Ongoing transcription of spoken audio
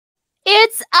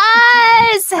It's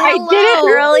us. Hello. I did it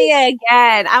early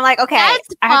again. I'm like, okay,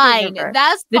 that's fine.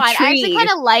 That's The fine. I actually tree. kind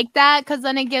of like that because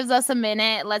then it gives us a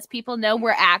minute. It lets people know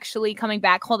we're actually coming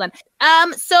back. Hold on.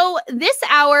 So this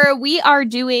hour we are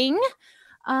doing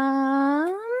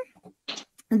the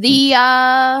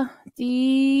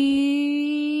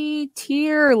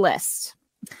tier list.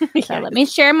 So let me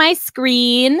share my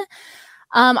screen.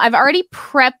 I've already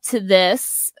prepped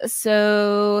this,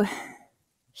 so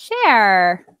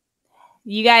share.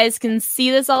 You guys can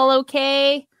see this all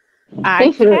okay?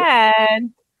 I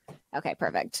can. Okay,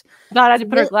 perfect. Not had to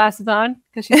put her glasses on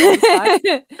because she's old as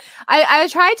fuck. I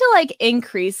tried to like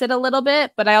increase it a little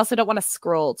bit, but I also don't want to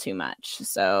scroll too much.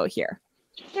 So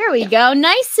there we go.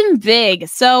 Nice and big.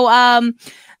 So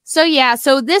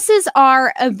this is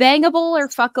our bangable or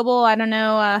fuckable. I don't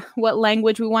know what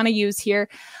language we want to use here.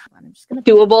 I'm just gonna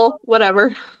doable,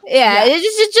 whatever. Yeah. It's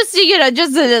just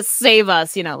just to save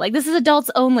us, like this is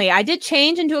adults only. I did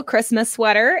change into a Christmas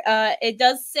sweater. It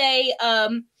does say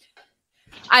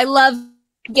I love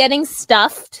getting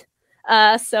stuffed.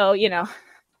 So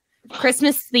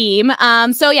Christmas theme.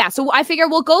 So I figure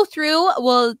we'll go through,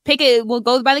 we'll pick it, we'll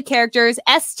go by the characters.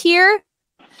 S tier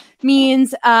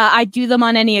means I do them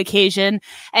on any occasion,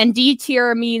 and D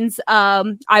tier means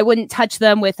I wouldn't touch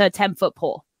them with a 10-foot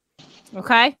pole.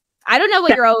 Okay? I don't know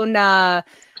what your own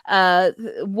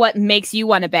what makes you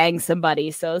want to bang somebody,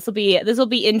 so this will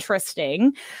be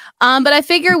interesting. But I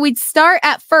figure we'd start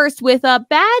at first with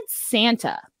Bad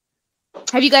Santa.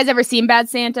 Have you guys ever seen Bad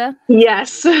Santa?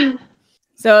 Yes.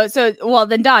 So well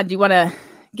then, Dawn, do you want to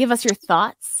give us your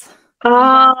thoughts?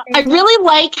 I really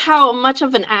like how much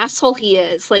of an asshole he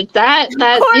is. Like that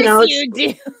Of course you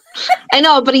do. I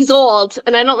know, but he's old,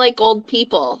 and I don't like old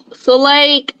people. So,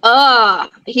 like,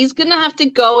 he's gonna have to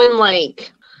go in,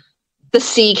 like, the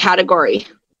C category.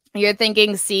 You're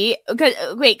thinking C?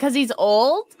 Because he's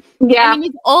old? Yeah. I mean,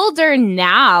 he's older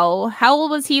now. How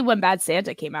old was he when Bad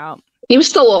Santa came out? He was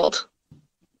still old.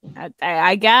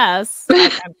 I guess.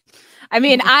 I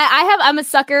mean, I'm a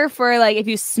sucker for, like, if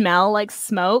you smell like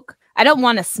smoke. I don't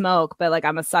want to smoke, but, like,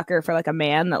 I'm a sucker for, like, a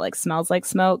man that, like, smells like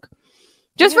smoke.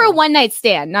 Just for a one-night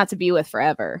stand, not to be with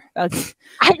forever. So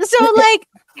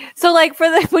for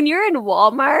when you're in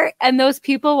Walmart and those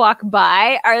people walk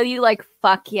by, are you like,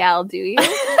 fuck yeah, I'll do you? No.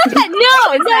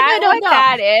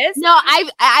 That is. No,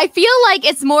 I feel like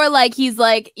it's more like he's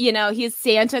like, he's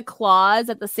Santa Claus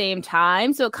at the same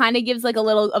time. So it kind of gives like a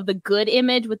little of the good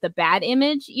image with the bad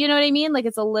image. You know what I mean? Like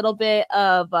it's a little bit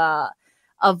of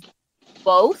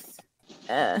both.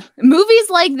 Movies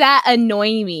like that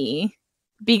annoy me.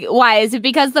 Why? Is it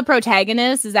because the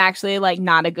protagonist is actually like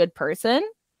not a good person?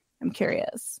 I'm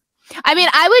curious. I mean,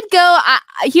 I would go.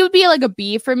 He would be like a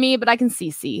B for me, but I can see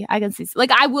C.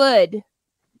 Like I would,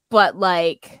 but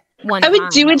like I would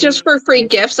do it just for free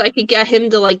gifts. I could get him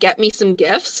to like get me some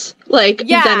gifts. Like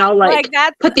then I'll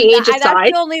put the age aside.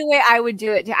 That's the only way I would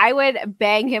do it. I would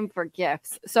bang him for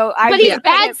gifts. So but he's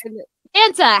bad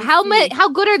Santa. How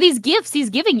good are these gifts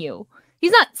he's giving you?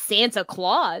 He's not Santa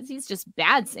Claus. He's just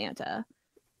bad Santa.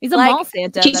 He's a mall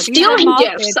Santa. He's stealing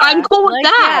gifts. Santa. I'm cool with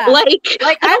that. Yeah.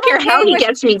 Like I don't care how he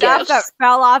gets me gifts. That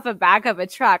fell off the back of a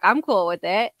truck. I'm cool with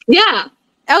it. Yeah.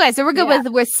 Okay, so we're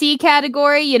good with C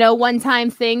category. One-time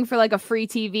thing for like a free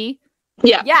TV.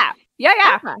 Yeah. Yeah.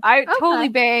 Okay. I totally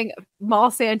bang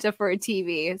mall Santa for a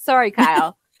TV. Sorry,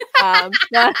 Kyle.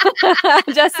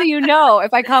 Just so you know,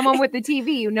 if I come home with the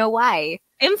TV, you know why.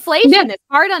 Inflation is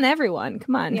hard on everyone.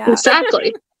 Come on. Yeah.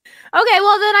 Exactly. Okay,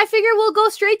 well then I figure we'll go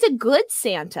straight to good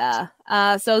Santa.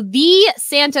 So the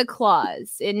Santa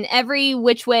Claus in every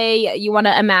which way you want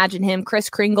to imagine him. Kris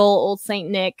Kringle, Old Saint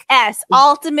Nick. S,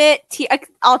 ultimate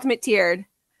tiered.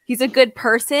 He's a good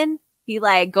person. He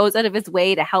like goes out of his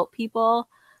way to help people,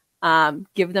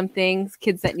 give them things,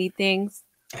 kids that need things.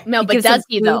 No, but does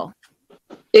he though?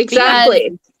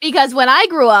 Exactly. Because when I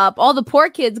grew up, all the poor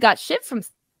kids got shit from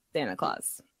Santa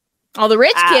Claus. All the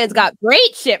rich kids got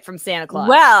great shit from Santa Claus.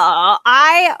 Well,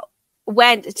 I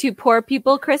went to poor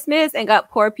people Christmas and got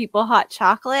poor people hot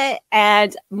chocolate,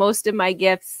 and most of my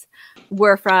gifts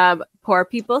were from poor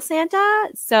people Santa.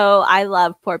 So I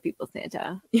love poor people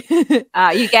Santa.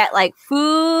 You get like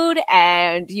food,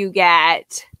 and you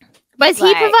get. But is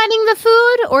he providing the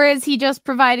food, or is he just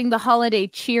providing the holiday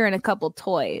cheer and a couple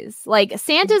toys? Like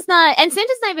Santa's not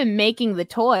even making the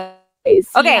toys.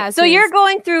 Okay, so you're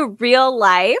going through real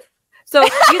life. So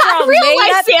these are all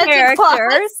made up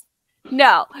characters.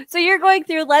 No. So you're going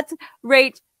through let's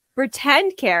rate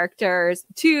pretend characters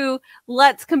to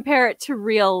let's compare it to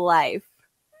real life.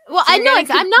 Well, so I know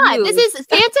I'm not. This is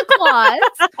Santa Claus.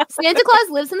 Santa Claus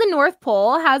lives in the North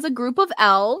Pole, has a group of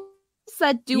elves.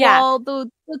 that do Yeah. all the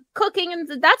cooking, and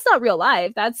that's not real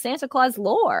life. That's Santa Claus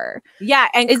lore. Yeah,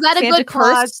 and Is that a Santa good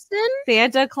Claus, person?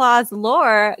 Santa Claus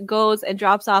lore goes and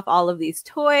drops off all of these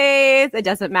toys. It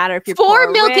doesn't matter if you're For poor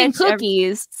or milk and rich,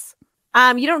 cookies.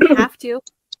 you don't have to.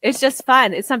 It's just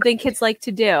fun. It's something kids like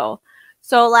to do.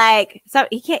 So like, so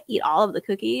he can't eat all of the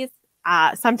cookies.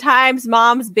 Sometimes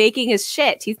mom's baking his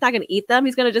shit. He's not going to eat them.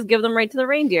 He's going to just give them right to the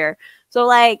reindeer. So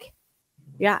like,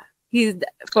 yeah,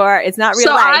 it's not real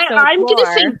So life. So I'm it's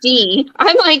gonna say lore. D.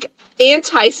 I'm like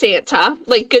anti-Santa,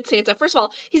 like good Santa. First of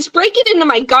all, he's breaking into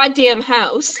my goddamn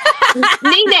house.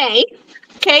 Nay nay.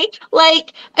 Okay,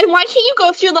 like, and why can't you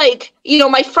go through like,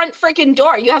 my front freaking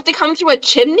door? You have to come through a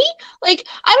chimney? Like,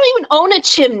 I don't even own a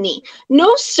chimney.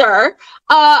 No, sir.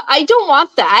 I don't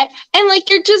want that. And like,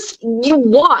 you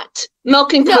want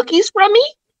milk and cookies from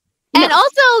me? And No.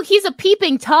 also, he's a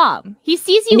peeping Tom. He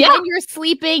sees you Yeah. when you're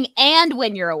sleeping and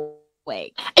when you're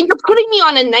awake. And you're putting me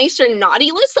on a nice or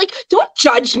naughty list? Like, don't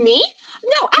judge me.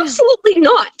 No, absolutely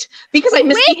not. Because I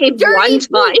misbehaved dirty one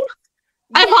time.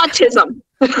 I have autism.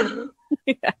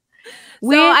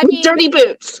 I mean, Dirty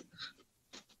boots.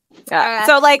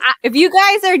 So like, if you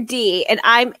guys are D and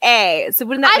I'm A, so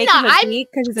wouldn't that I'm make not. him a I'm D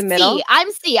because he's a middle? C.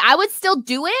 I'm C. I would still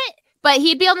do it, but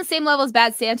he'd be on the same level as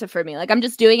Bad Santa for me. Like, I'm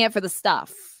just doing it for the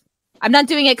stuff. I'm not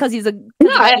doing it because he's a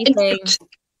No, anything.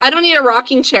 I don't need a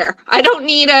rocking chair. I don't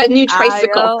need a new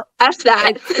tricycle. F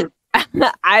that.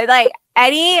 I like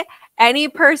any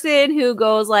person who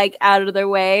goes like out of their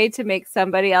way to make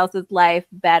somebody else's life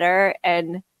better,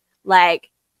 and like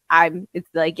it's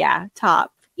like, yeah,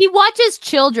 top. He watches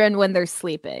children when they're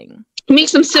sleeping.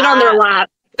 Makes them sit on their lap.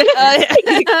 I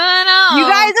know. You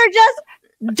guys are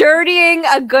just dirtying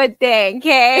a good thing,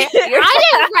 okay? I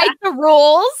didn't write the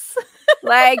rules.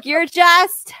 Like, you're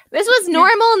just This was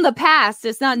normal in the past.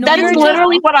 It's not normal. That is now.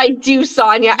 literally what I do,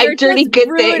 Sonia. I you're dirty just good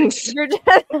ruin- things.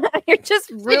 You're just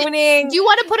ruining. Do you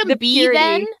want to put the a B purity.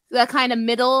 then? The kind of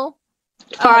middle.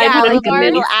 Fine, yeah, whatever. like a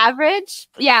middle average.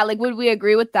 Yeah, like would we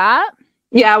agree with that?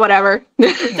 Yeah, whatever.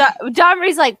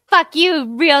 Domry's like, fuck you,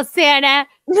 real Santa.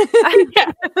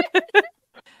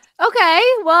 Okay,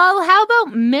 well, how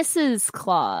about Mrs.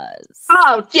 Claus?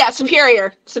 Oh, yeah,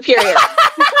 superior. Superior.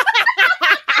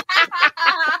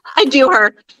 I do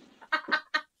her.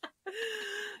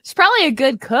 She's probably a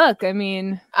good cook. I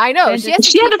mean, I know. She has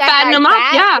to had keep to that fatten guy him up,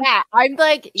 fat. yeah. I'm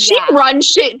like, She yeah. runs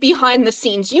shit behind the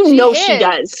scenes. You She know she is.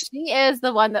 does. She is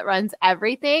the one that runs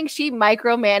everything. She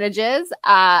micromanages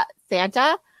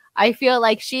Santa. I feel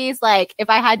like she's like, if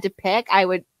I had to pick, I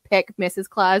would pick Mrs.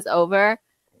 Claus over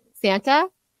Santa.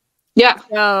 Yeah.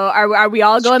 so are we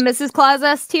all going Mrs. Claus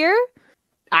S tier?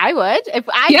 I would. If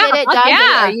I Yeah, did it, fuck Dom,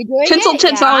 yeah. are you doing Tinsel it?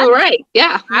 tits Yeah. all right.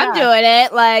 Yeah. I'm Yeah. doing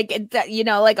it. Like,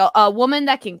 like a woman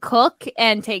that can cook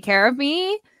and take care of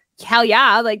me. Hell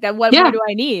yeah. Like that. What Yeah. more do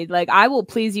I need? Like, I will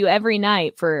please you every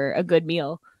night for a good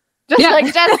meal. Just Yeah.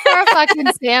 like just for a fucking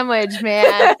sandwich,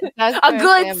 man. Just A for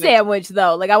good sandwich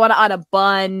though. Like I want it on a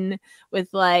bun with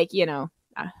like,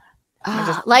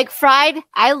 Like fried,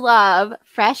 I love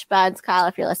fresh buns, Kyle,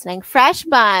 if you're listening. Fresh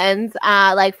buns,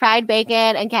 like fried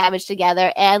bacon and cabbage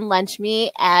together and lunch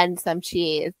meat and some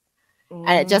cheese. And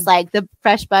it just like the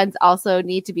fresh buns also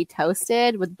need to be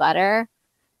toasted with butter.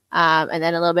 And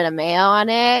then a little bit of mayo on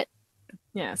it.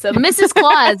 yeah. So Mrs.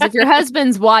 Claus, if your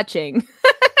husband's watching,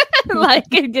 like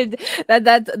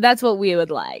that's what we would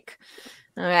like.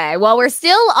 All right. Well, we're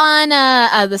still on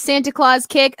the Santa Claus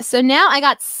kick. So now I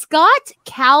got Scott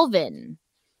Calvin.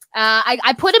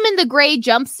 I put him in the gray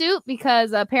jumpsuit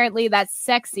because apparently that's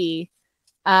sexy.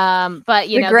 But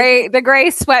The gray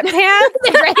sweatpants.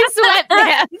 the gray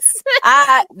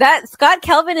sweatpants. That Scott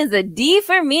Kelvin is a D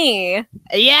for me.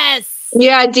 Yes.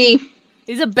 Yeah, D.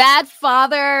 He's a bad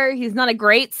father. He's not a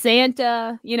great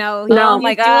Santa. No. He's Oh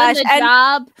my gosh. doing the And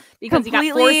job because he got forced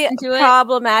Completely into it.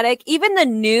 problematic. Even the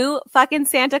new fucking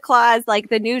Santa Claus, like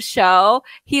the new show,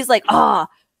 he's like, oh,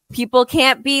 people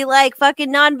can't be like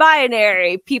fucking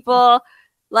non-binary. People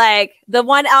like the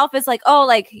one elf is like, oh,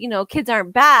 like, kids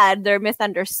aren't bad. They're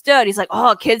misunderstood. He's like,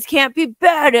 oh, kids can't be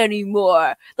bad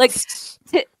anymore. Like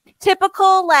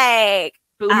typical like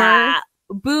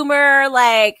boomer,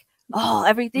 like, oh,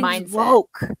 everything's Mindset.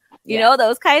 woke. You know,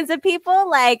 those kinds of people.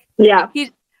 Like, Yeah.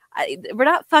 we're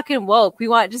not fucking woke. We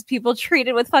want just people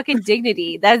treated with fucking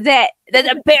dignity. That's it. That's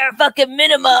a bare fucking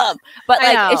minimum. But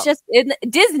I like, know. it's just in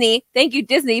Disney. Thank you,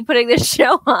 Disney, putting this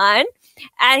show on.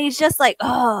 And he's just like,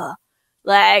 oh,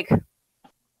 like, I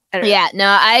don't know. Yeah, no,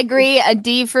 I agree. A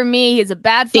D for me. He's a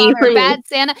bad D father, for a me. bad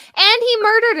Santa, and he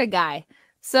murdered a guy.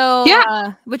 So,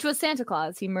 Yeah. which was Santa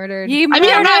Claus. He murdered. He I mean,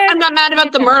 I'm not mad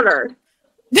about the murder.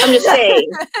 I'm just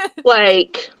saying,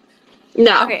 like,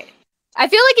 no. Okay. I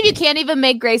feel like if you can't even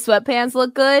make gray sweatpants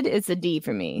look good, it's a D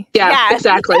for me. Yeah,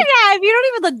 exactly. Yeah, if you don't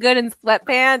even look good in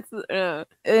sweatpants.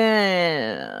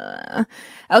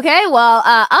 Okay, well,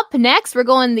 up next, we're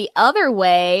going the other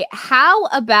way. How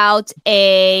about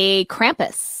a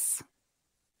Krampus?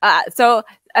 So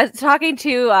talking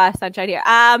to Sunshine here,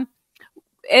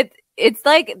 it's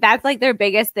like that's like their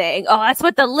biggest thing. Oh, that's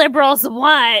what the liberals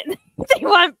want. They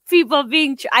want people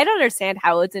being. I don't understand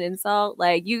how it's an insult.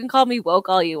 Like, you can call me woke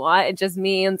all you want. It just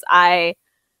means I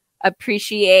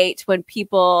appreciate when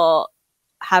people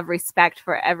have respect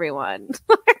for everyone.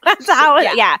 That's how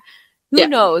it. Yeah. Who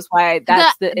knows why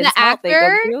that's the insult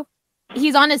actor, they go to?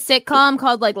 He's on a sitcom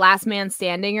called like Last Man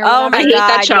Standing or Oh whatever. my I hate God,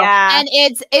 that show. yeah. And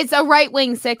it's a right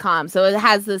wing sitcom, so it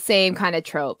has the same kind of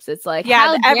tropes. It's like,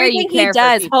 how dare everything you he care for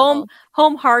does, people?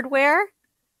 home hardware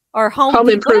or home Home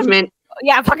Depot, improvement.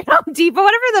 yeah, fucking Home Depot,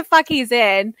 whatever the fuck he's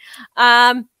in.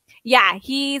 Yeah,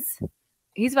 he's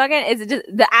fucking. Is just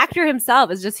the actor himself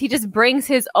is just he just brings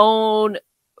his own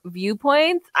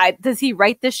viewpoints. Does he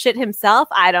write this shit himself?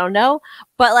 I don't know,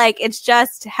 but like it's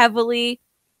just heavily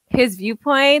his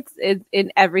viewpoints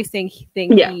in everything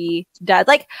he does.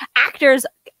 Like actors,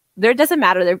 there doesn't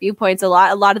matter their viewpoints a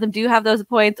lot. A lot of them do have those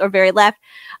points or very left.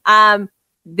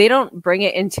 They don't bring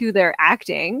it into their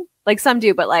acting. Like some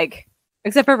do, but like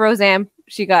except for Roseanne,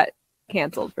 she got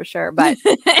canceled for sure. But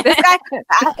this guy,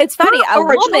 it's funny. A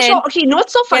woman. Okay, you know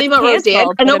what's so funny about Roseanne?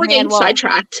 I know we're getting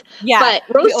sidetracked. Yeah, but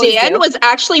Roseanne was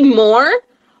actually more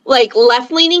like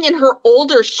left leaning in her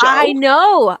older show. I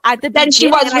know at the than she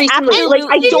was recently. Like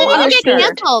I don't understand.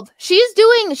 Canceled. She's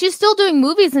still doing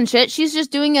movies and shit. She's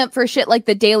just doing it for shit like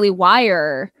the Daily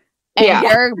Wire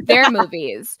and their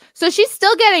movies. So she's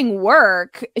still getting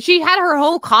work. She had her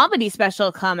whole comedy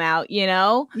special come out, you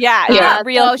know? Yeah.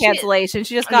 Real cancellation.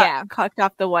 She just got cucked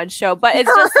off the one show. But it's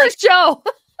just her like, show.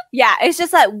 Yeah, it's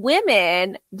just that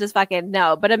women just fucking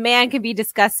know. But a man can be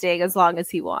disgusting as long as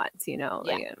he wants, you know?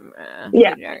 Like,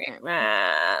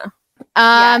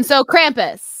 So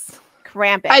Krampus.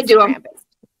 I do him.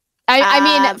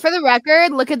 I mean, for the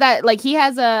record, look at that. Like, he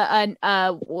has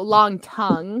a long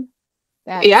tongue.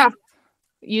 That's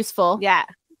useful. Yeah.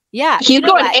 He's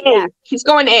going A. Yeah. He's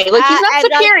going A. Like, he's not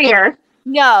superior.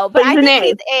 No, but I think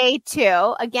he's A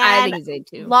too. Again, I think he's A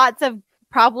too. Lots of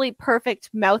probably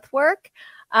perfect mouth work.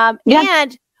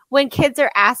 And when kids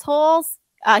are assholes,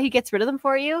 he gets rid of them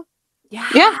for you.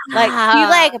 Yeah. Like, he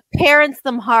like parents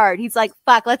them hard. He's like,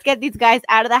 fuck, let's get these guys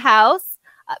out of the house.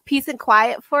 Peace and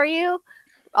quiet for you.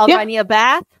 I'll find you a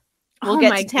bath. We'll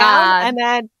get to town. And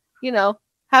then, you know,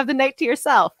 have the night to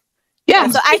yourself. Yeah.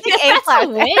 So I think A plus.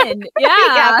 Win.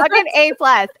 Fucking A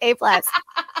plus. A plus.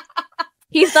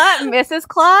 He's not Mrs.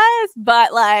 Claus,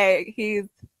 but like he's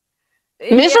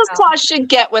Mrs. Claus should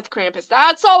get with Krampus.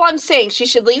 That's all I'm saying. She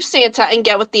should leave Santa and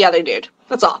get with the other dude.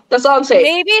 That's all. That's all I'm saying.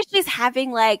 Maybe she's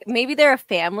having like maybe they're a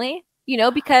family, you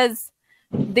know, because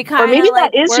they kind of or maybe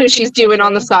that is who she's doing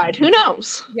on the side. Who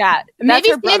knows? Yeah, maybe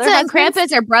Santa and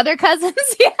Krampus are brother cousins.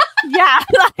 Yeah,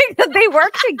 like they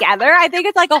work together. I think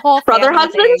it's like a whole brother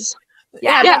husbands.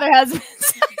 Yeah, brother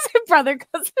husbands, brother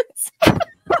cousins.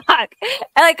 Fuck, and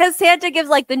like because Santa gives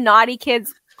like the naughty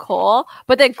kids coal,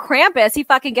 but then Krampus he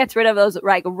fucking gets rid of those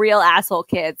like real asshole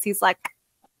kids. He's like,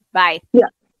 bye. Yeah.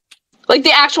 Like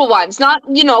the actual ones, not,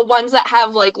 you know, ones that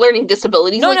have like learning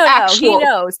disabilities. No, actual...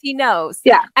 He knows.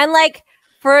 Yeah. And like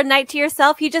for a night to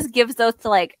yourself, he just gives those to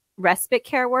like respite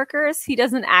care workers. He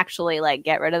doesn't actually like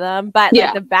get rid of them. But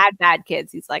like the bad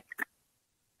kids, he's like,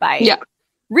 bye. Yeah.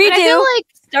 Redo.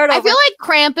 I feel like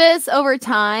Krampus over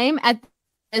time at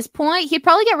this point, he'd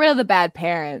probably get rid of the bad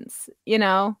parents, you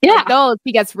know? Yeah. Like those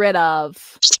he gets rid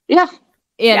of. Yeah.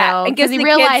 You know, and gives he the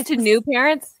realized kids to new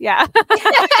parents. Yeah.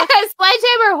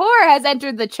 Sledgehammer Horror has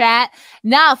entered the chat.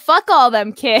 Nah, fuck all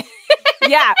them kids.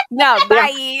 Yeah. No,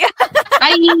 bye.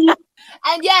 Bye.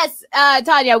 And yes,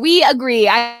 Tanya, we agree.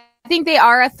 I think they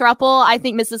are a throuple. I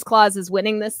think Mrs. Claus is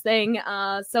winning this thing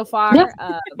so far.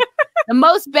 Yeah. The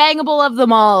most bangable of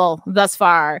them all thus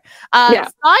far. Sonia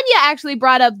actually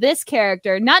brought up this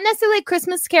character, not necessarily a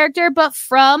Christmas character, but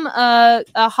from a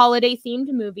holiday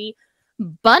themed movie,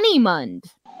 Bunnymund.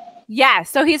 Yeah,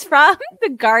 so he's from the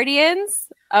Guardians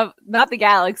of not the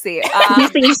Galaxy. He's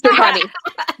the Easter Bunny.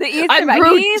 The Easter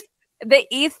Bunny. He's the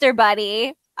Easter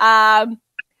Bunny. But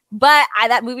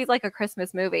that movie's like a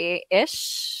Christmas movie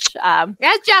ish.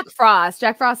 That's Jack Frost.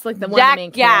 Jack Frost's like the one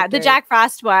main character. Yeah, the Jack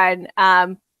Frost one.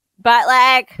 But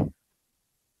like,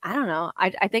 I don't know.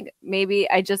 I think maybe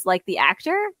I just like the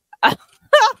actor.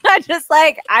 I just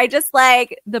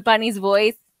like the bunny's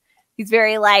voice. He's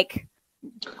very like,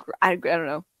 I don't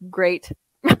know, great.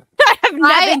 I have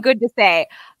nothing good to say,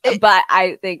 but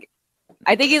I think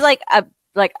he's like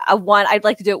like a 1. I'd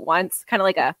like to do it once, kind of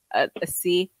like a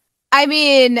C. I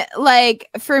mean, like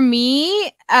for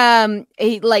me,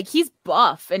 he's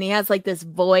buff and he has like this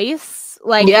voice,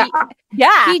 like yeah.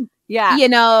 You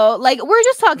know, like we're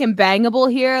just talking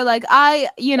bangable here. Like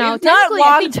it's not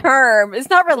long term. It's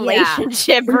not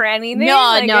relationship or anything.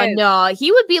 No.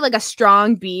 He would be like a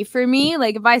strong B for me.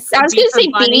 Like if I was gonna say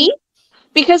B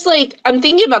because like I'm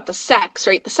thinking about the sex,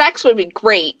 right? The sex would be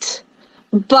great,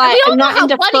 but I'm not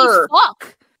into fur.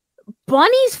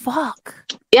 Bunnies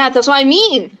fuck. Yeah, that's what I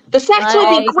mean. The sex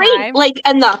would be great. Like,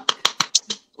 and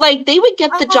they would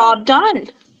get the job done.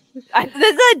 This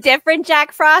is a different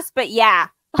Jack Frost, but yeah.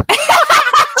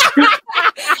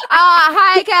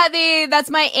 Hi, Kathy. That's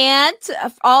my aunt,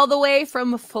 all the way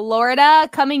from Florida,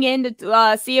 coming in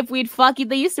to see if we'd fuck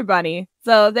the Easter Bunny.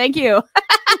 So, thank you.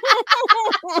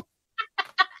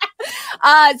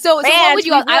 So what would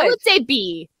you? I would say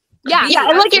B. Yeah,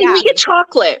 like if we get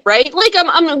chocolate, right? Like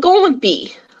I'm going with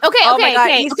B.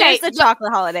 Okay. Easter's the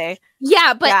chocolate holiday.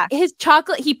 Yeah, but his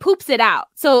chocolate, he poops it out.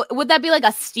 So would that be like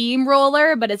a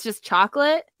steamroller, but it's just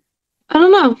chocolate? I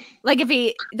don't know. Like if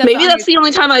he maybe that's the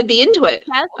only time I'd be into it.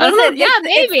 I don't know. Yeah,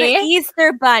 maybe it's the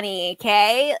Easter Bunny.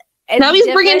 Okay. Now he's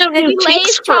bringing up new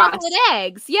chocolate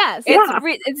eggs. Yes,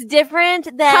 it's different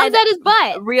than comes out his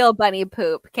butt. Real bunny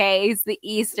poop. Okay, he's the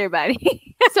Easter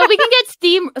Bunny. So we can get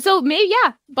steam. So maybe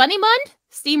bunny mund.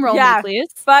 Steamroll me, please.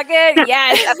 Fucking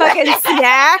yes, a fucking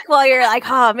snack while you're like,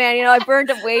 oh man, I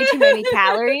burned up way too many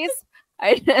calories.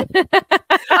 I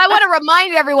want to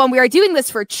remind everyone we are doing this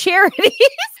for charity.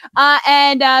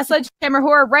 And Sledgehammer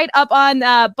Horror right up on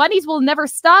Bunnies Will Never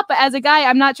Stop. But as a guy,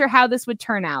 I'm not sure how this would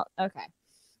turn out. Okay.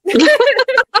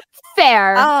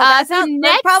 Fair. Oh, that sounds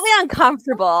probably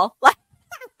uncomfortable.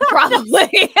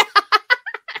 Probably.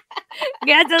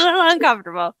 Yeah, it's a little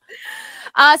uncomfortable.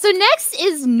 So next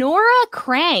is Nora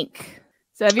Crank.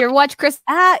 So have you ever watched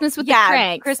Christmas with the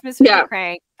Crank? Christmas with the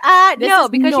Crank. No,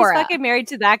 because Nora. She's fucking married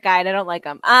to that guy and I don't like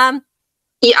him.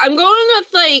 Yeah, I'm going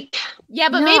with like. Yeah,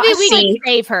 but maybe we can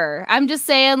save her. I'm just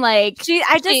saying, like,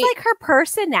 I just like her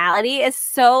personality is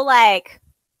so like,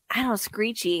 I don't know,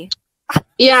 screechy.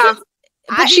 Yeah,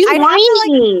 but she's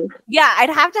whiny. I'd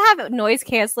have to have noise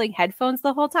canceling headphones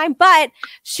the whole time. But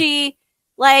she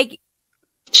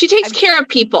takes care of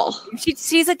people.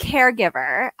 She's a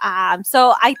caregiver.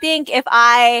 So I think if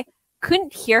I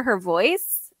couldn't hear her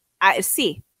voice,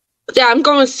 C. Yeah, I'm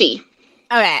going with C.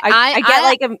 Okay, I get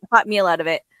like a hot meal out of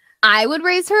it. I would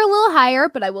raise her a little higher,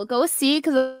 but I will go with C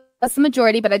because that's the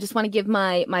majority. But I just want to give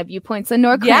my viewpoints on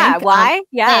Nora Crank. Yeah, why?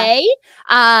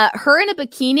 A, her in a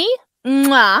bikini.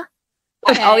 Mwah.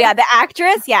 Okay. Oh yeah, the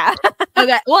actress. Yeah.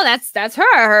 Okay. Well, that's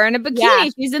her. Her in a bikini. Yeah.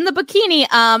 She's in the bikini.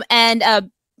 And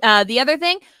the other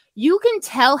thing, you can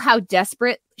tell how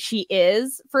desperate she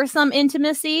is for some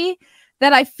intimacy.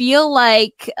 That I feel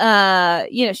like,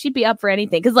 she'd be up for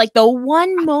anything. Because, like, the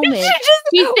one moment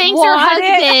she thinks her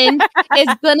husband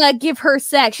is gonna give her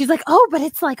sex, she's like, oh, but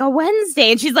it's like a Wednesday.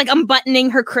 And she's like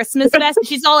unbuttoning her Christmas vest. And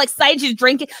she's all excited. She's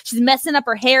drinking. She's messing up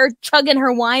her hair, chugging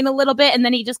her wine a little bit. And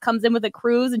then he just comes in with a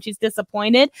cruise and she's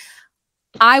disappointed.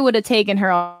 I would have taken her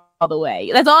all the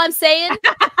way. That's all I'm saying.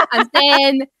 I'm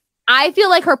saying I feel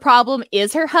like her problem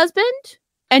is her husband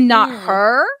and not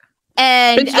her.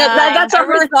 And that's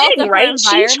her thing, right?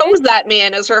 She chose that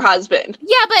man as her husband.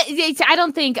 Yeah, but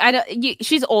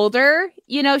she's older.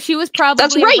 She was probably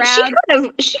that's right.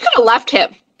 Around. She could have left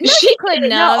him. No, she couldn't.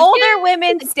 No, older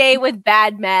women stay with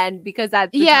bad men because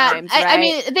that's the times, right? I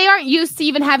mean, they aren't used to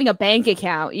even having a bank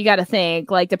account. You got to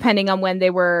think, like, depending on when they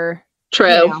were.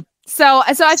 True. So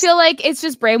I feel like it's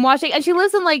just brainwashing, and she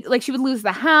lives in like she would lose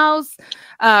the house,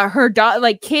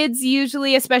 her kids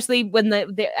usually, especially when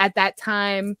the at that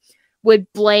time. Would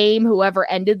blame whoever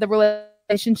ended the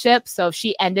relationship. So if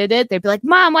she ended it, they'd be like,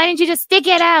 Mom, why didn't you just stick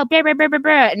it out? Blah, blah, blah, blah,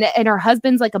 blah. And her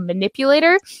husband's like a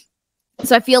manipulator.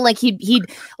 So I feel like he'd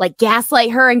like gaslight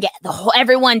her and get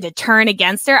everyone to turn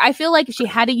against her. I feel like she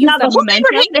had to use that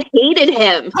momentum. Hated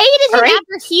him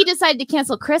after he decided to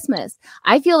cancel Christmas.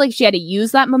 I feel like she had to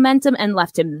use that momentum and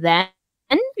left him then.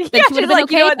 Then she would have been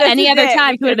okay. Any other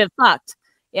time, she would have been fucked.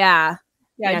 Yeah.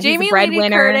 Jamie Lee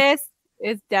Curtis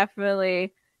is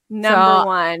definitely number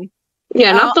one.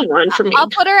 Yeah, not the one for me. I'll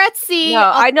put her at C.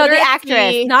 No, I know the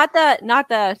actress, not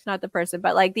the person,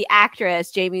 but like the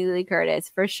actress, Jamie Lee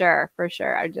Curtis, for sure.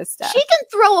 I'm just she can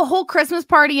throw a whole Christmas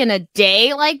party in a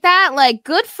day like that. Like,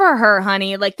 good for her,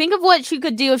 honey. Like, think of what she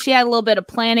could do if she had a little bit of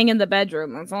planning in the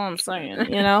bedroom. That's all I'm saying.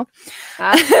 Hello,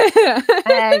 Bruce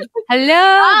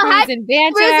and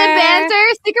Banter. Bruce and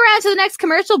Banter. Stick around to the next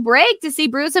commercial break to see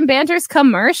Bruce and Banter's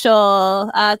commercial.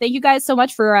 Thank you guys so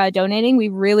much for donating. We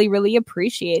really, really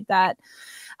appreciate that.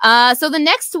 So the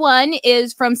next one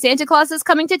is from Santa Claus is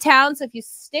Coming to Town. So if you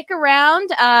stick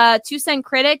around, 2 Cent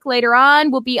Critic later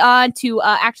on will be on to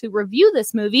actually review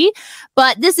this movie.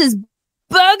 But this is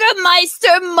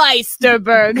Burgermeister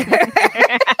Meisterburger.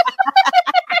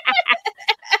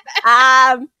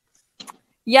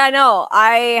 Yeah, no,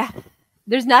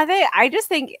 there's nothing. I just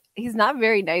think he's not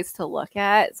very nice to look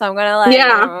at. So I'm gonna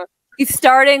like, he's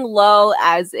starting low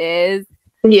as is.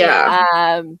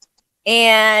 Yeah.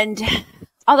 And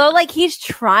although like he's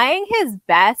trying his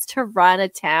best to run a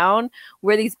town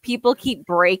where these people keep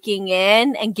breaking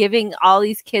in and giving all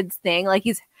these kids things, like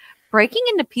he's breaking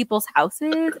into people's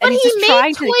houses, and But he's he just made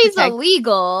trying toys to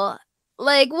illegal.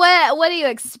 Like what do you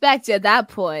expect at that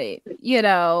point? You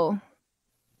know,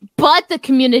 but the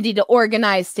community to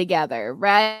organize together,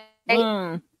 right?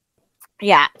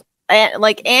 Yeah. And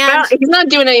he's not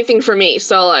doing anything for me,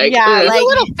 so like, yeah, ugh. he's a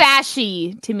little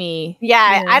fashy to me.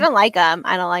 Yeah, I don't like him.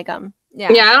 I don't like him. Yeah,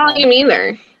 I don't like him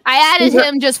either. I added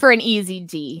him just for an easy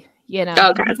D, you know.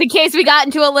 Okay. Just in case we got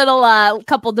into a little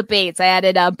couple debates, I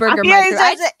added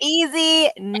Burgermeister. Easy.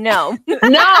 No.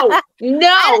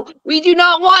 no, we do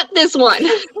not want this one.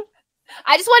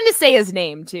 I just wanted to say his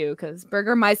name too, because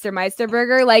Burgermeister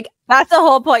Meisterburger, like that's the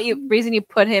whole point. Reason you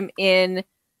put him in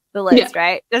the list,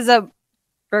 right? There's a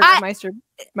Burgermeister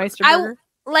Meisterburger.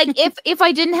 Like if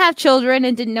I didn't have children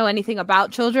and didn't know anything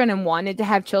about children and wanted to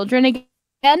have children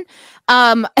again,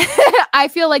 I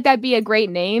feel like that'd be a great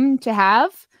name to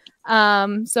have.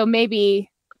 So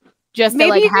maybe just to,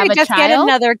 like, have a just child. get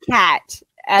another cat.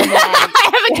 And then I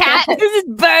have a cat. This is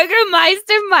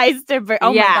Burgermeister Meisterburger.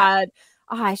 Oh my god.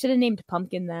 Oh, I should have named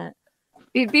Pumpkin that.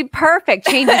 It'd be perfect.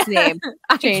 Change his name.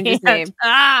 Change his name.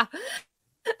 I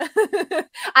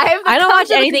don't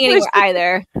watch anything anymore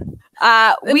either.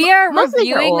 We are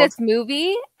reviewing this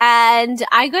movie, and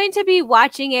I'm going to be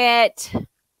watching it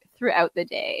throughout the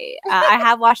day. I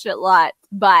have watched it a lot,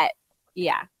 but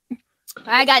yeah.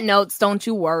 I got notes. Don't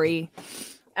you worry.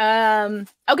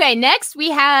 Okay, next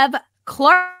we have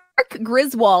Clark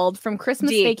Griswold from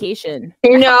Christmas Vacation.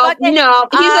 No,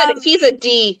 he's a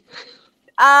D.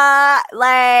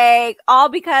 Like all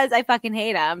because I fucking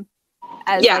hate him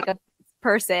as like a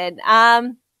person.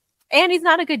 And he's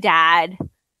not a good dad.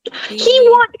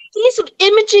 He's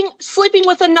imaging sleeping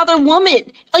with another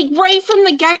woman, like right from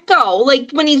the get-go.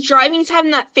 Like when he's driving, he's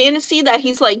having that fantasy that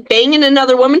he's like banging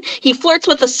another woman. He flirts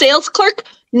with a sales clerk.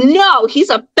 No, he's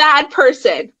a bad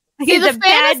person. He's a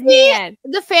bad man.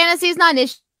 The fantasy is not an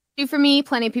issue for me.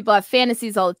 Plenty of people have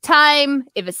fantasies all the time.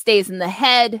 If it stays in the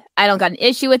head, I don't got an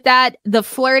issue with that. The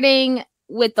flirting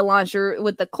with the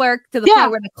with the clerk to the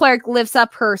point where the clerk lifts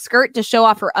up her skirt to show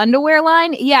off her underwear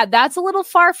line. Yeah, that's a little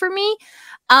far for me.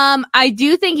 I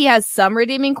do think he has some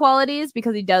redeeming qualities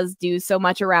because he does do so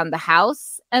much around the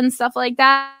house and stuff like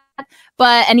that.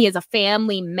 And he is a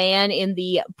family man in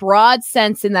the broad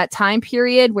sense in that time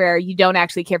period where you don't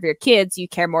actually care for your kids, you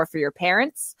care more for your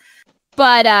parents.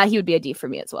 But he would be a D for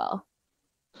me as well.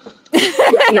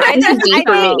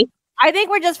 I think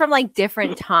we're just from like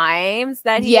different times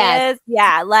that he is.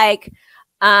 Yeah, like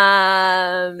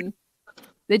the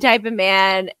type of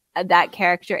man that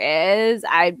character is,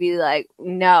 I'd be like,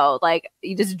 no, like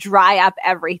you just dry up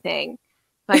everything.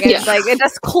 Like it's like it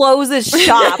just closes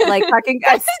shop like fucking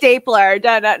a stapler.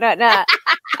 No.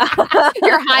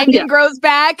 Your hymen grows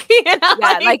back. You know?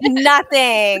 Yeah, like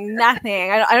nothing.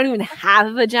 I don't even have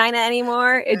a vagina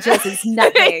anymore. It just is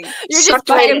nothing. You're just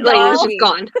fucking like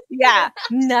gone. Yeah,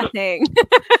 nothing.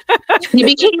 You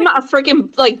became a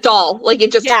freaking like doll. Like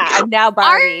it just I'm now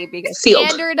Barbie. Our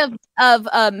standard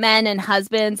of men and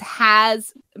husbands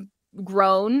has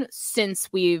grown since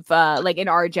we've like in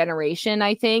our generation.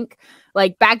 I think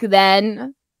like back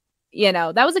then, you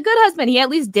know, that was a good husband. He at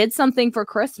least did something for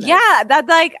Christmas. Yeah, that's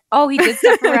like, oh, he did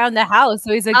stuff around the house,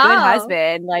 so he's a good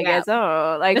husband. Like it's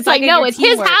like no, it's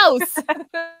his house.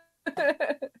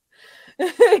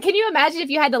 Can you imagine if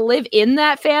you had to live in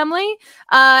that family?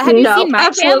 Have you seen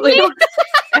my family?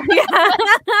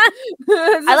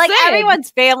 I like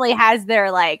everyone's family has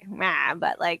their like,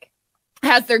 but like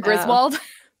has their Griswold.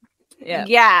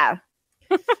 Yeah.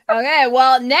 Okay,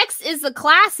 well, next is the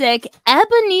classic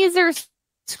Ebenezer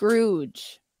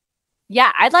Scrooge.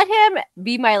 Yeah, I'd let him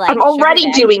be my like. I'm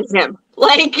already doing him.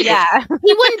 Like, he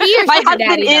wouldn't be your my sugar husband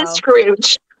daddy. Is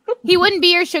Scrooge. He wouldn't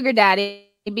be your sugar daddy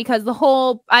because the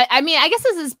whole. I mean, I guess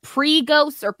this is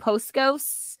pre-Ghosts or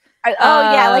post-Ghosts.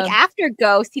 Like after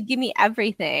Ghost, he'd give me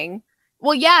everything.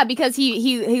 Well, yeah, because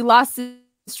he lost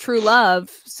his true love.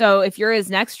 So if you're his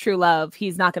next true love,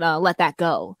 he's not gonna let that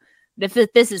go. If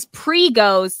this is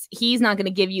pre-ghost, he's not going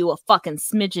to give you a fucking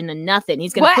smidgen of nothing.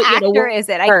 He's going to put you to What actor work. is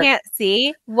it? I can't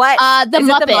see. What? The is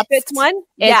Muppets. it the Muppets one? It's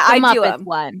yeah, the I Muppets do him.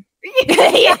 one.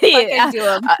 Yeah, fucking do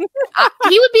him.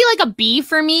 He would be like a B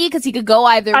for me because he could go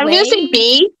either I'm way. gonna say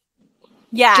B.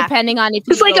 Yeah. Depending on if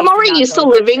It's like I'm already used to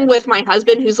living with my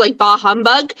husband who's like bah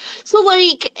humbug. So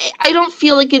like I don't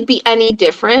feel like it'd be any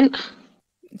different.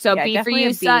 So Yeah, B for definitely you,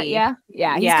 a Sa- B. yeah.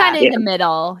 He's Yeah. kind of in the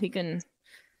middle. He can.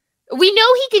 We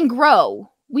know he can grow.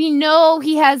 We know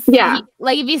he has. Yeah.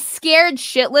 Like if he's scared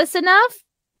shitless enough,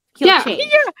 he'll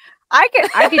change. I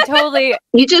could totally.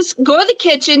 You just go to the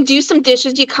kitchen, do some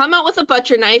dishes, you come out with a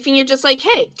butcher knife, and you're just like,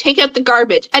 hey, take out the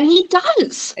garbage. And he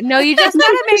does. No, you just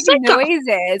gotta make Psycho.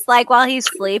 noises like while he's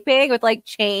sleeping with like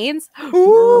chains.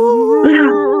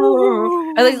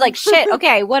 And he's like, shit,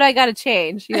 okay, what I gotta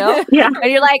change, you know? Yeah. And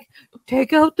you're like,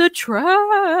 take out the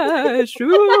trash.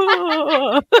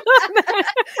 Ooh.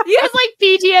 He has like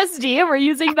PTSD, and we're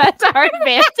using that to our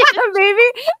advantage.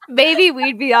 maybe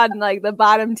we'd be on like the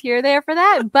bottom tier there for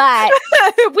that, but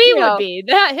We you would know, be,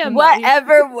 not him.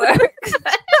 whatever works.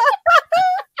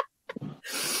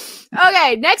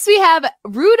 Okay, next we have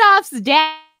Rudolph's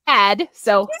dad,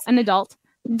 so an adult,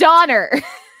 Donner.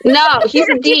 No, he's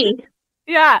a D.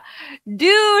 Yeah.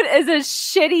 Dude is a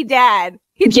shitty dad.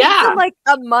 He takes him like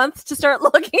a month to start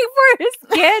looking for his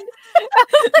kid.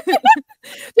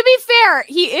 To be fair,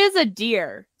 he is a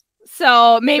deer.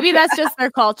 So maybe that's just their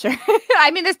culture.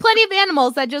 I mean, there's plenty of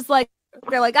animals that just like,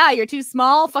 they're like, you're too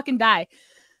small, fucking die.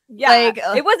 Yeah. Like,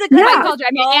 it wasn't My good. culture,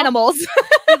 I mean animals.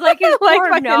 Like his Like poor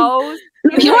fucking- nose.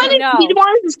 He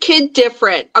wanted his kid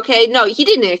different. Okay, no, he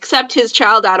didn't accept his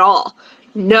child at all.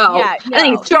 No. Yeah, And then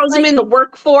he no. throws him in the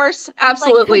workforce.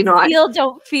 Absolutely not. Feel,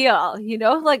 don't feel. You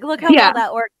know, like look how well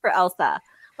that worked for Elsa.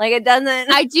 Like it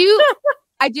doesn't. I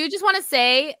do just want to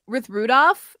say with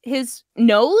Rudolph, his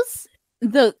nose,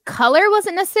 the color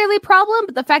wasn't necessarily a problem,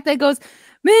 but the fact that it goes,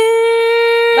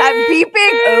 that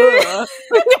beeping.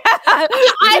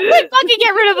 I would fucking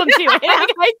get rid of him too.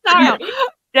 I'm sorry.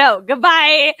 No,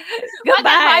 goodbye.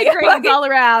 Goodbye. Migraines all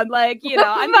around. Like, you know,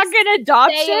 I'm fucking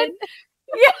adoption.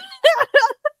 Yeah.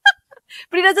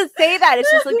 But he doesn't say that.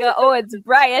 It's just like, it's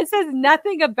bright. It says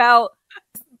nothing about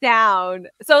sound.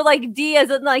 So like D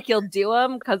isn't like you'll do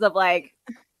him because of like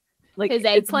his it's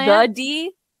eggplant. the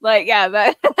D. Like, yeah,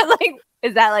 but like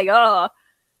is that like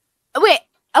Wait,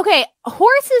 okay.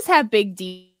 Horses have big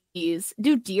D's.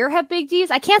 Do deer have big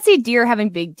D's? I can't see deer having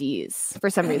big D's for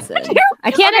some reason.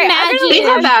 I can't imagine. They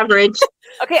have average.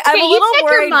 Okay, I'm a you little check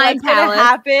your worried mind what's gonna palette.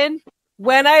 happen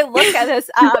when I look at this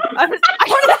up. I want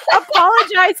to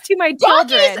apologize to my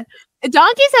children.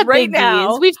 Donkeys have Right big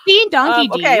now. D's. We've seen donkey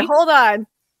D's. Okay, hold on.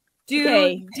 Do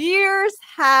Okay. deers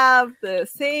have the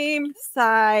same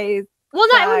size? Well,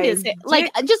 not even size just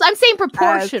like just I'm saying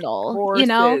proportional. You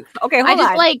know, horses? Okay, I hold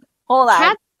just on. like Hold on.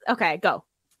 cats. Okay, go.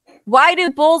 Why do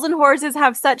bulls and horses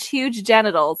have such huge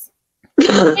genitals? But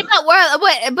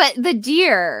the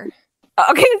deer.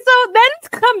 Okay, so then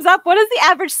it comes up, what is the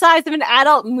average size of an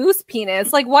adult moose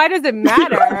penis? Like, why does it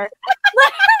matter?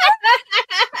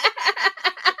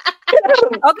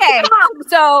 Okay,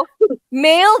 so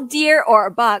male deer or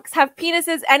bucks have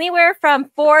penises anywhere from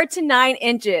 4 to 9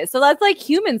 inches. So that's like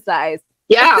human size.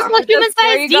 Yeah. This is what human There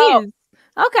size you go. D's.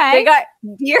 Okay. They got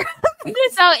deer.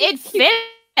 So it fit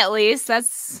at least.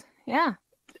 That's yeah.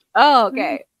 Oh,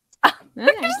 okay.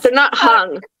 Okay. They're not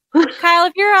hung. Kyle,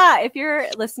 if you're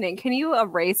listening, can you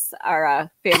erase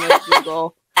our family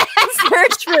Google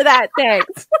search for that?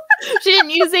 Thanks. She didn't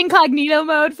use incognito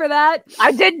mode for that.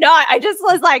 I did not. I just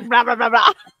was like blah blah blah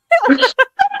blah.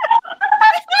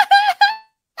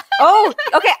 Oh,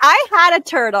 okay. I had a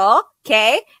turtle,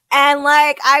 okay, and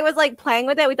like I was like playing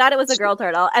with it. We thought it was a girl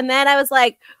turtle, and then I was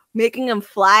like making him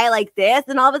fly like this,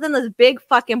 and all of a sudden this big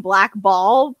fucking black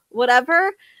ball,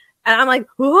 whatever. And I'm like,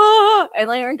 whoa!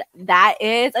 And I learned that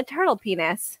is a turtle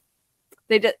penis.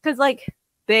 They just because like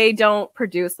they don't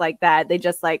produce like that. They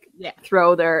just like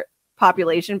throw their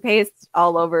population paste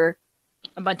all over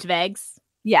A bunch of eggs.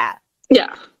 Yeah.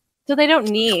 Yeah. So they don't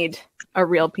need a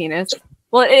real penis.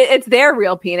 Well, it's their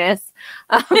real penis.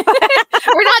 We're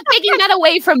not taking that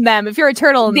away from them. If you're a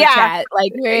turtle in the chat,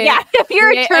 like if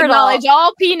you're a turtle, acknowledge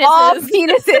all penises. all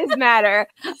penises matter.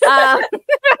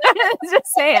 Just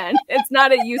saying, it's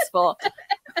not a useful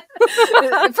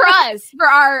for us, for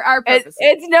our purposes.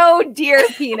 It's no deer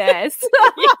penis.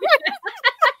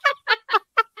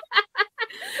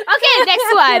 Okay,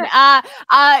 next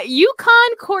one.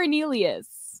 Yukon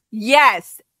Cornelius.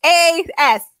 Yes,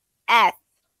 S.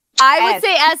 I would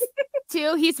say S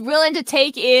too. He's willing to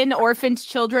take in orphaned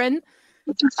children.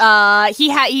 Like,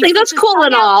 that's cool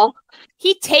and all.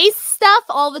 he tastes stuff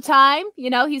all the time. You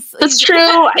know, That's true.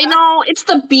 I know. It's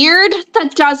the beard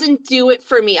that doesn't do it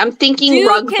for me. I'm thinking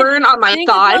rug burn on my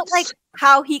thighs. Like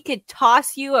how he could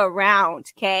toss you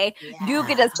around, okay? Yeah. Dude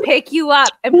could just pick you up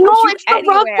and push No, you it's the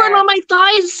rug burn on my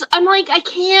thighs. I'm like, I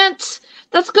can't.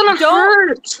 That's gonna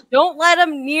hurt. Don't let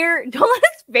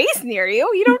his face near you.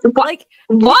 You don't like.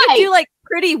 Why? You can do like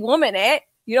Pretty Woman it.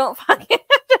 You don't fucking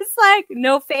just like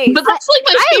no face. But that's like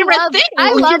my favorite thing.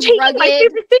 I love You're taking rugged. my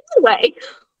favorite thing away.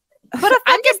 Put a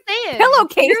I'm just saying,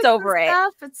 pillowcase over it.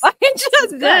 Fucking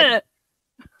just good.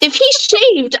 If he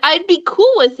shaved, I'd be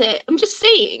cool with it. I'm just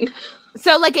saying.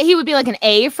 So like he would be like an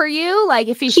A for you. Like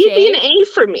if He'd be an A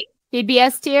for me. He'd be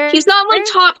S tier. He's not like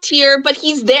top tier, but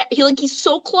he's there. He's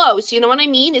so close. You know what I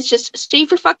mean? It's just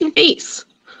shave your fucking face.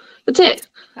 That's it.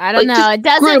 I don't Like, know. It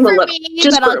doesn't for me,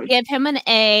 Just but I'll groom. give him an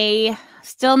A.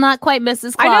 Still not quite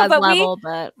Mrs. Claus level,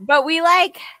 but we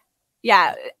like,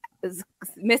 yeah.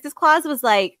 Mrs. Claus was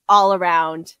like all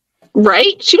around.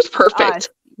 Right? She was perfect.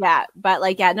 Yeah, but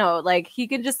like, yeah, no, like he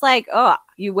could just like, oh,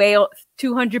 you weigh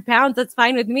 200 pounds. That's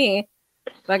fine with me.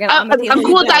 Like, I'm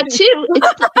cool with that too.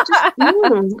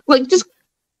 Like just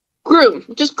groom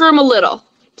a little.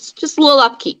 Just a little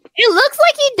upkeep. It looks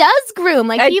like he does groom.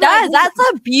 Like it he does. Like, that's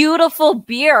a beautiful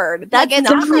beard. That's it's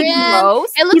not trim.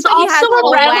 gross. It looks He's like he has also a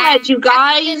a redhead, you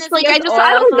guys. Like I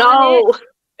don't know.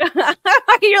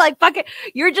 You're like, fuck it.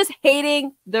 You're just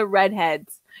hating the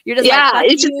redheads. You're just like,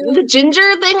 it's just the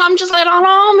ginger thing. I'm just like,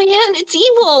 oh man, it's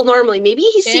evil. Normally, maybe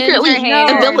he's secretly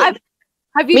a villain.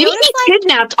 Maybe he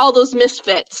kidnapped all those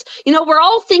misfits. You know, we're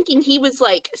all thinking he was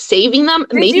like saving them.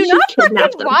 Maybe he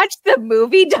kidnapped them. Watch the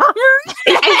movie, Dahmer?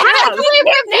 I have.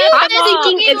 I'm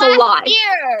thinking it's a lie.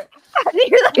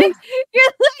 You're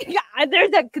like,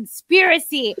 there's a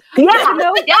conspiracy. Yeah,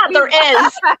 there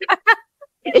is.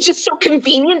 It's just so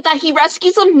convenient that he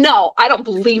rescues them. No, I don't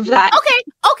believe that. Okay,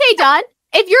 Don.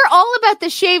 If you're all about the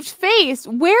shaved face,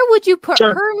 where would you put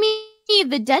Hermie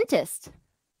the dentist?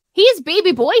 He's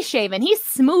baby boy shaven. He's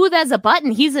smooth as a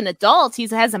button. He's an adult. He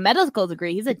has a medical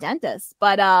degree. He's a dentist.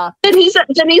 But then he's a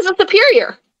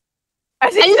superior.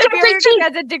 He's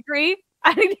has a degree.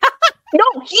 No,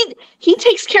 he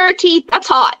takes care of teeth. That's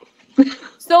hot.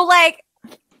 So like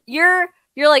you're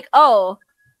like, oh,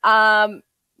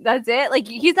 that's it. Like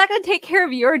he's not gonna take care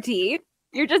of your teeth.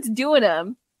 You're just doing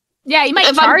them. Yeah, you might.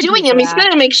 If I'm doing him, he's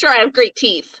gonna make sure I have great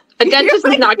teeth. A dentist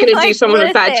is not gonna do someone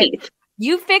with bad teeth.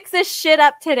 You fix this shit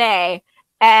up today,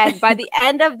 and by the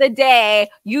end of the day,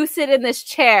 you sit in this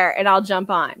chair, and I'll jump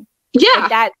on. Yeah, like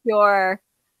that's your.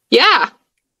 Yeah,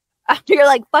 you're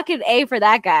like fucking A for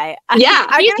that guy. Yeah,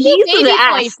 he's baby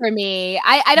boy for me.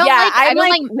 I don't like. I don't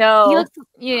like. No. He looks,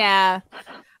 yeah.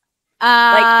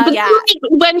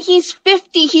 When he's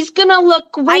 50, he's gonna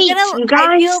look great. You guys.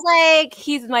 I feel like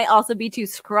he might also be too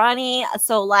scrawny,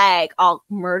 so like I'll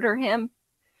murder him.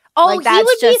 Oh, like, he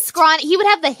would be scrawny. He would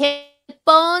have the hip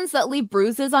bones that leave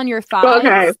bruises on your thighs.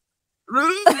 Okay.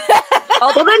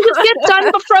 Well, then just get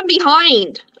done from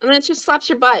behind, and then it just slaps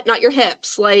your butt, not your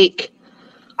hips. Like,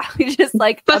 just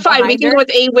like. But fine, we can go with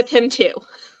A with him too.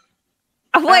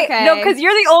 Wait, no, because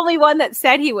you're the only one that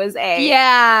said he was A.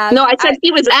 Yeah. No, I said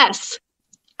he was S.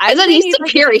 I said he's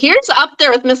superior. He's up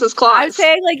there with Mrs. Claus. I'm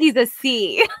saying like he's a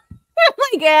C.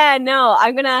 Like, yeah, no,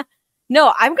 I'm gonna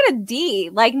D.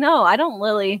 Like, no, I don't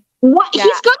really. What? Yeah.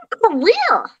 He's got a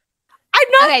career. I'm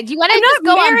not. Okay, do you want to just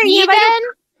go on B then?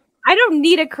 I don't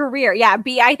need a career. Yeah,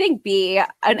 B. I think B.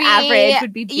 An B, average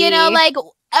would be B. You know, like,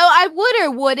 I would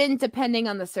or wouldn't, depending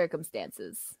on the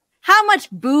circumstances. How much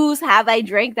booze have I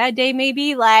drank that day?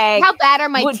 Maybe like how bad are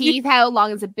my teeth? How long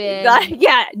has it been?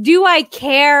 Yeah. Do I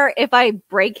care if I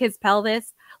break his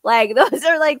pelvis? Like those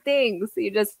are like things you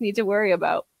just need to worry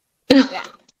about. Yeah.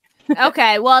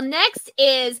 Okay. Well, next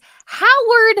is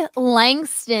Howard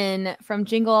Langston from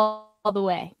Jingle All the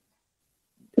Way.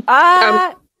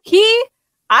 I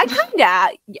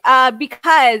kinda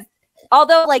because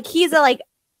although like he's a like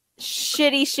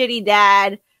shitty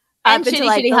dad and up until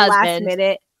like the last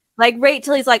minute. Like, right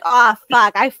till he's like, oh,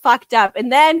 fuck, I fucked up.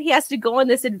 And then he has to go on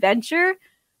this adventure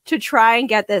to try and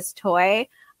get this toy.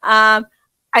 I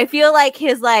feel like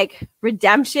his, like,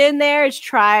 redemption there is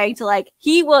trying to, like,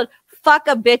 he will fuck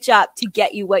a bitch up to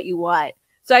get you what you want.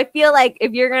 So I feel like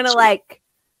if you're gonna, like...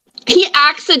 He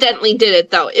accidentally did it,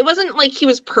 though. It wasn't like he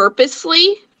was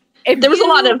purposely. There was a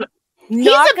lot of...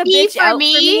 Knock a bitch out for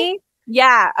me.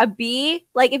 Yeah, a B.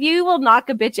 Like, if you will knock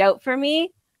a bitch out for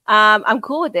me, I'm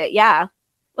cool with it, yeah.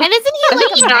 And isn't he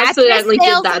like he accidentally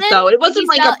did that though? It wasn't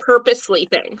like a purposely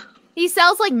thing. He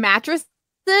sells like mattresses,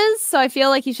 so I feel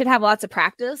like he should have lots of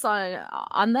practice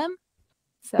on them.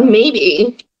 So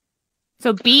maybe.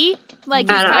 So B, like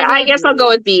I guess I'll go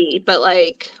with B, but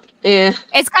like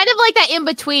It's kind of like that in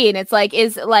between. It's like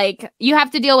you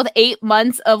have to deal with 8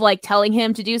 months of like telling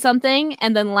him to do something,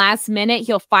 and then last minute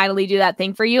he'll finally do that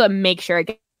thing for you and make sure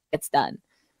it gets done.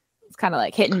 It's kind of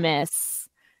like hit and miss.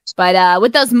 But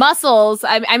with those muscles,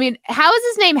 I mean, how is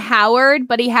his name Howard?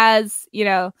 But he has,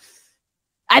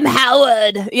 I'm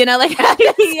Howard. Like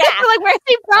like where's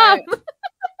he from?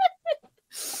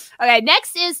 Okay,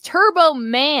 next is Turbo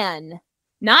Man.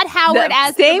 Not Howard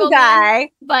as same Turbo guy, Man,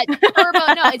 but Turbo.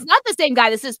 No, it's not the same guy.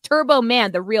 This is Turbo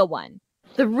Man, the real one.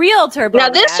 The real Turbo. Now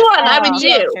this Man. one I would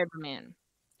do. Turbo Man.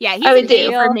 Yeah, he's I would an A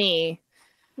do. for me.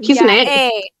 He's an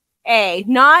A. A.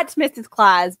 Not Mrs.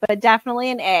 Claus, but definitely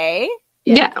an A.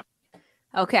 Yeah.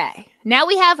 Okay, now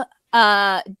we have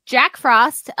Jack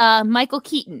Frost, Michael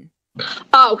Keaton.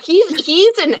 Oh,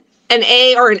 he's an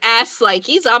A or an S. Like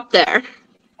he's up there.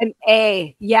 An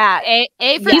A. Yeah.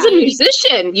 A for He's me. a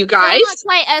musician, you guys. That's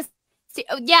my S.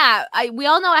 Yeah, we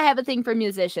all know I have a thing for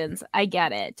musicians. I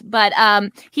get it, but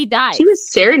he died. He would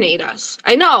serenade us.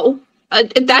 I know.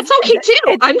 That's okay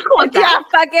too. I'm cool with Yeah, that.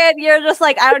 fuck it. You're just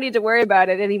like, I don't need to worry about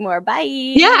it anymore. Bye.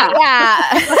 Yeah.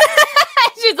 Yeah.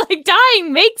 She's like,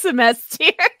 dying makes a mess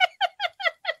here.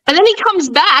 And then he comes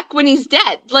back when he's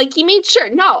dead. Like he made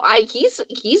sure. No,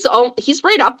 he's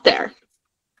right up there.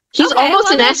 He's Okay, almost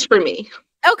well an then- S for me.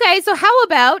 Okay, so how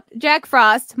about Jack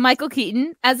Frost, Michael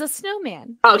Keaton as a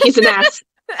snowman? Oh, he's an S.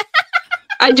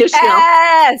 I just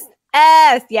know.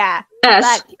 S. Yeah.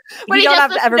 S. But When he you don't does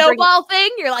have the to ever snowball thing,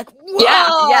 you're like,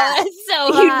 whoa, Yeah. that's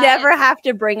so you hot. never have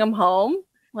to bring him home.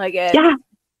 Like it. Yeah.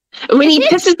 When he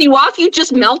pisses you off, you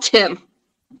just melt him.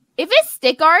 If his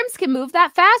stick arms can move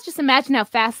that fast, just imagine how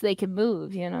fast they can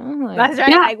move, Like, That's right.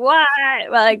 Yeah. Like what?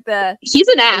 Well, like the He's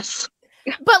an S.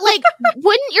 but like,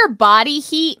 wouldn't your body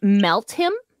heat melt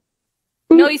him?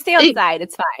 no, you stay outside.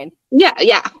 It's fine.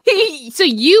 Yeah. So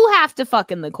you have to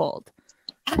fuck in the cold.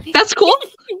 That's cool.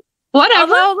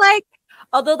 Whatever.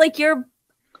 Although you're,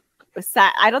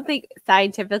 I don't think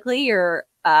scientifically your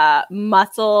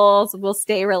muscles will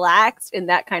stay relaxed in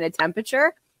that kind of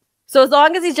temperature. So as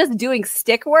long as he's just doing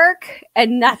stick work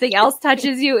and nothing else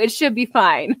touches you, it should be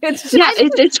fine. It's just,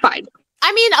 It's fine.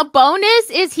 I mean, a bonus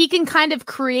is he can kind of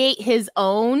create his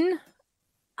own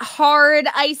hard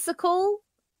icicle,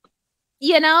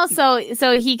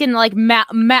 so he can like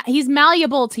he's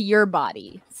malleable to your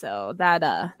body. So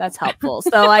that's helpful.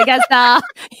 So I guess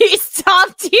he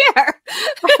stopped here.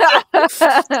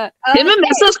 Him and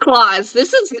Mrs. Claus.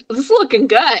 This is looking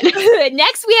good.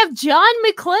 Next we have John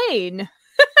McClane.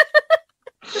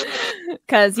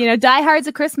 Because Die Hard's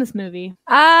a Christmas movie.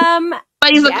 But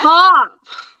he's a cop.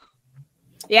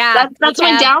 Yeah, That's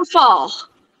my downfall.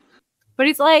 but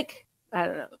he's like, I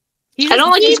don't know. I don't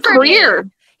like his career.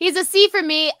 He's a C for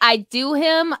me. I do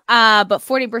him, but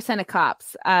 40% of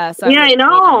cops. So Yeah, I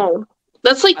know.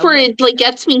 That's like where it like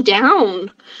gets me down.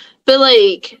 But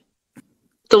like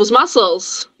those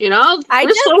muscles, Bruce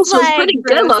Willis was pretty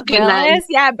good looking then.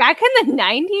 Yeah, back in the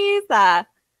 90s.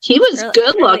 He was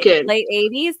good looking. Late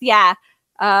 80s. Yeah.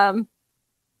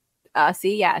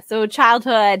 So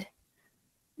childhood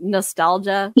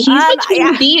nostalgia. He's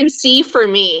between B and C for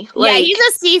me. Yeah, he's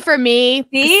a C for me.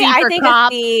 C, I think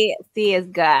cop. a C is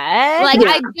good. Like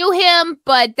I do him,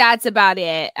 but that's about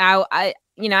it. I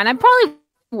and I probably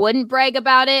wouldn't brag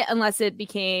about it unless it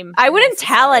became. I wouldn't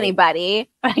tell anybody.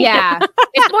 Yeah,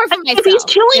 it's more for myself. If he's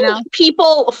killing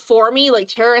people for me, like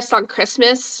terrorists on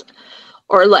Christmas,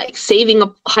 or like saving a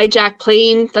hijacked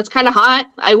plane, that's kind of hot.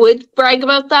 I would brag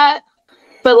about that.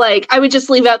 But like, I would just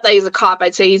leave out that he's a cop.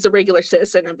 I'd say he's a regular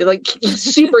citizen. I'd be like,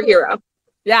 superhero.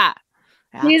 Yeah.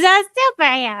 He's a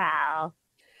superhero.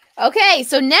 Okay,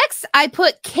 so next I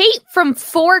put Kate from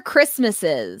 4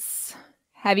 Christmases.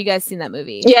 Have you guys seen that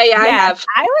movie? Yeah, I have.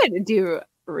 I would do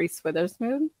Reese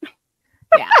Witherspoon.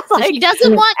 Yeah. So she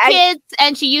doesn't want kids,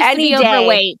 and she used to be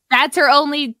overweight. That's her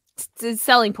only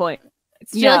selling point.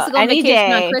 She likes to go on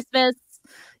vacation on Christmas.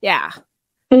 Yeah.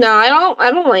 No,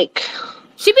 I don't like.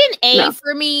 She'd be an A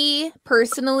for me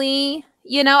personally.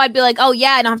 I'd be like, oh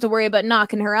yeah, I don't have to worry about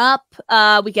knocking her up.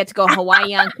 We get to go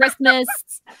Hawaii on Christmas.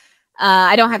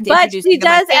 I don't have to introduce her to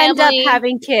my family. But she does end up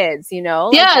having kids,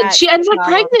 Yeah, she ends up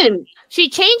pregnant. She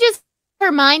changes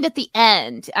her mind at the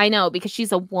end. I know, because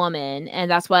she's a woman,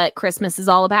 and that's what Christmas is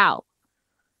all about.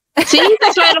 See,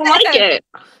 that's why I don't like it.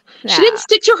 Yeah. She didn't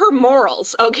stick to her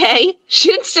morals, okay? She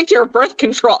didn't stick to her birth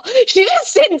control. She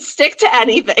just didn't stick to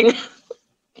anything.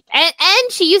 And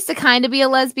she used to kind of be a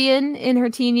lesbian in her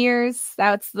teen years.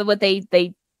 That's what they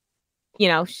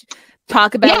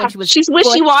talk about when she was. She's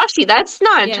wishy-washy. That's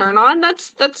not a turn on.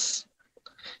 That's. But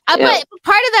part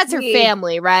of that's her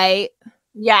family, right?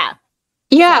 Yeah.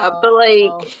 Yeah, but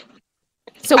like,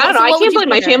 so I don't know. I can't blame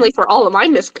my family for all of my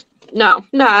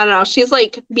No. She's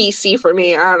like BC for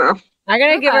me. I don't know. I'm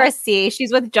gonna give her a C.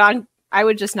 She's with John. I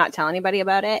would just not tell anybody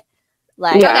about it.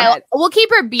 Like, Yeah. Okay, we'll keep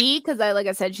her B because like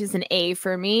I said, she's an A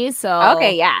for me. So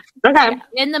okay, yeah. Okay.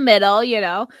 in the middle, you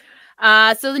know.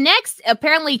 So the next,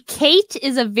 apparently, Kate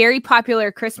is a very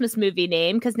popular Christmas movie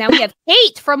name because now we have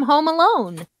Kate from Home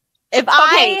Alone. If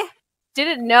I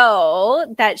didn't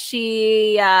know that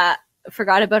she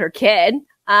forgot about her kid,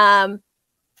 I'd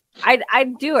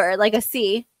do her like a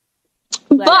C.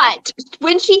 But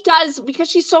when she does, because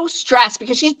she's so stressed,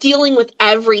 because she's dealing with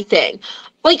everything,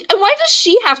 like, and why does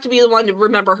she have to be the one to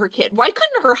remember her kid? Why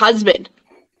couldn't her husband?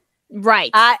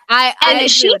 Right. And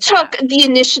she took the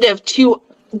initiative to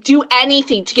do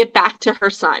anything to get back to her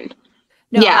son.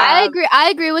 No, Yeah. I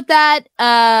agree with that.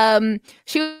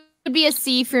 She would be a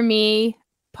C for me,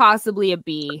 possibly a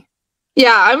B.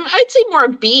 Yeah, I'd say more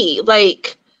B.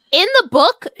 Like, In the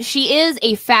book, she is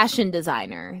a fashion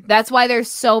designer. That's why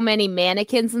there's so many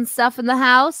mannequins and stuff in the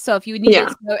house. So if you need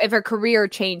to know if her career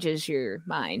changes your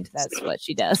mind, that's what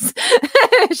she does.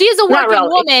 She is a working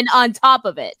woman on top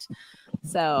of it.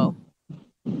 So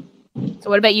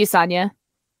what about you, Sonia?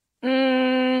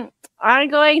 I'm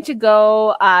going to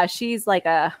go. She's like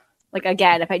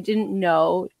again. If I didn't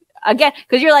know again,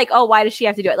 because you're like, oh, why does she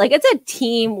have to do it? Like, it's a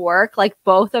teamwork. Like,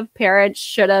 both of parents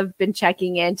should have been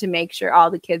checking in to make sure all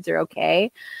the kids are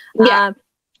okay. Yeah.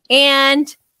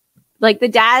 And like the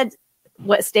dad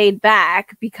stayed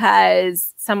back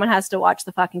because someone has to watch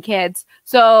the fucking kids.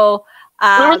 So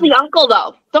where was the uncle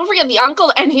though? Don't forget the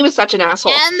uncle, and he was such an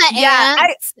asshole. And the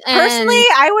aunts. Personally,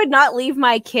 I would not leave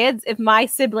my kids if my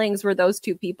siblings were those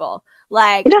two people.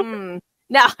 Like, no,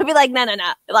 I'd be like, no.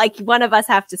 Like, one of us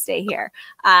have to stay here.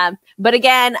 But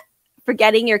again,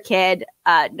 forgetting your kid,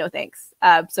 no thanks.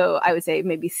 So I would say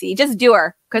maybe C. Just do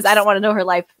her, because I don't want to know her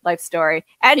life story.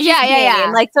 And she's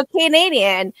Canadian. Like, so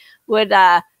Canadian would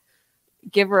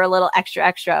give her a little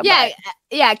extra. Yeah.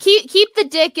 Keep the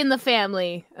dick in the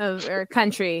family of or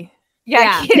country.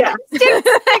 Yeah.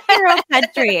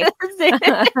 Country. Okay,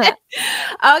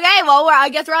 well, I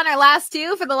guess we're on our last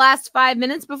two for the last 5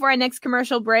 minutes before our next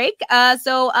commercial break.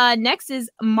 So next is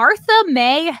Martha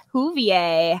May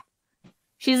Huvier.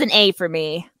 She's an A for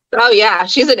me. Oh yeah,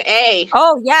 she's an A.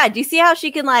 Oh yeah, do you see how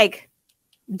she can like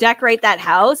decorate that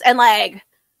house and like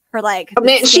her like? I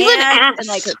mean, she's an ass. And,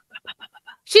 like,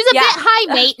 she's a bit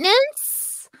high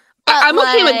maintenance. I'm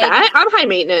okay with that. I'm high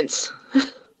maintenance.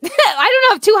 I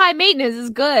don't know if too high maintenance is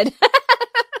good.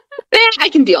 I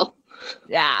can deal.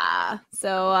 Yeah.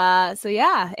 So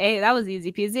yeah. Hey, that was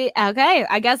easy peasy. Okay.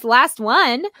 I guess last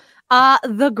one.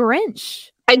 The Grinch.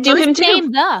 I do him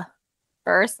too.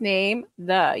 First name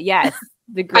the. Yes.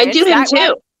 The Grinch. I do him too.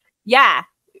 One? Yeah.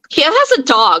 He has a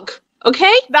dog.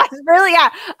 Okay. That's really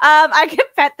I can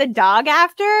pet the dog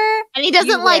after. And he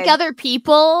doesn't like other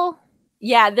people.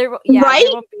 Yeah, right?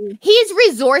 He's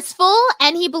resourceful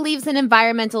and he believes in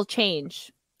environmental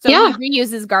change. So he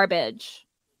reuses garbage.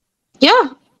 Yeah.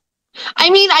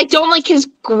 I mean, I don't like his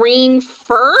green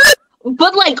fur,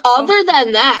 but like other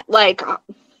than that, like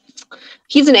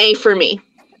he's an A for me.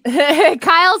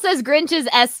 Kyle says Grinch is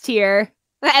S tier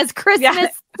as Christmas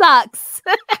sucks.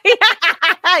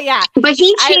 Yeah. But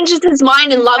he changes his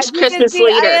mind and loves Christmas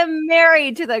later. I am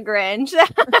married to the Grinch.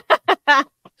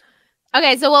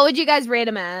 Okay, so what would you guys rate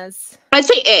him as? I'd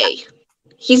say A.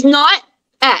 He's not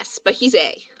S, but he's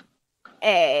A.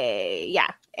 A.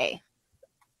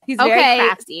 He's very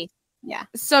crafty. Yeah.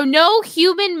 So no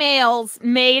human males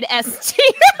made S tier.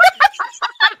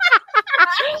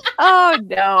 Oh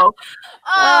no.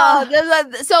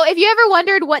 So if you ever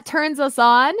wondered what turns us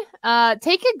on,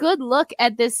 take a good look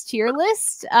at this tier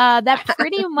list. That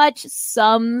pretty much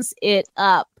sums it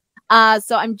up.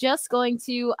 So I'm just going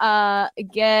to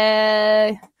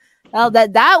get. Well,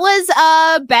 that was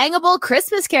Bangable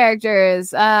Christmas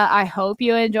characters. I hope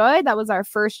you enjoyed. That was our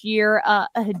first year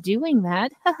doing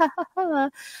that.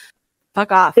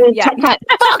 Fuck off. Yeah.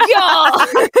 Fuck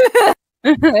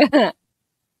y'all.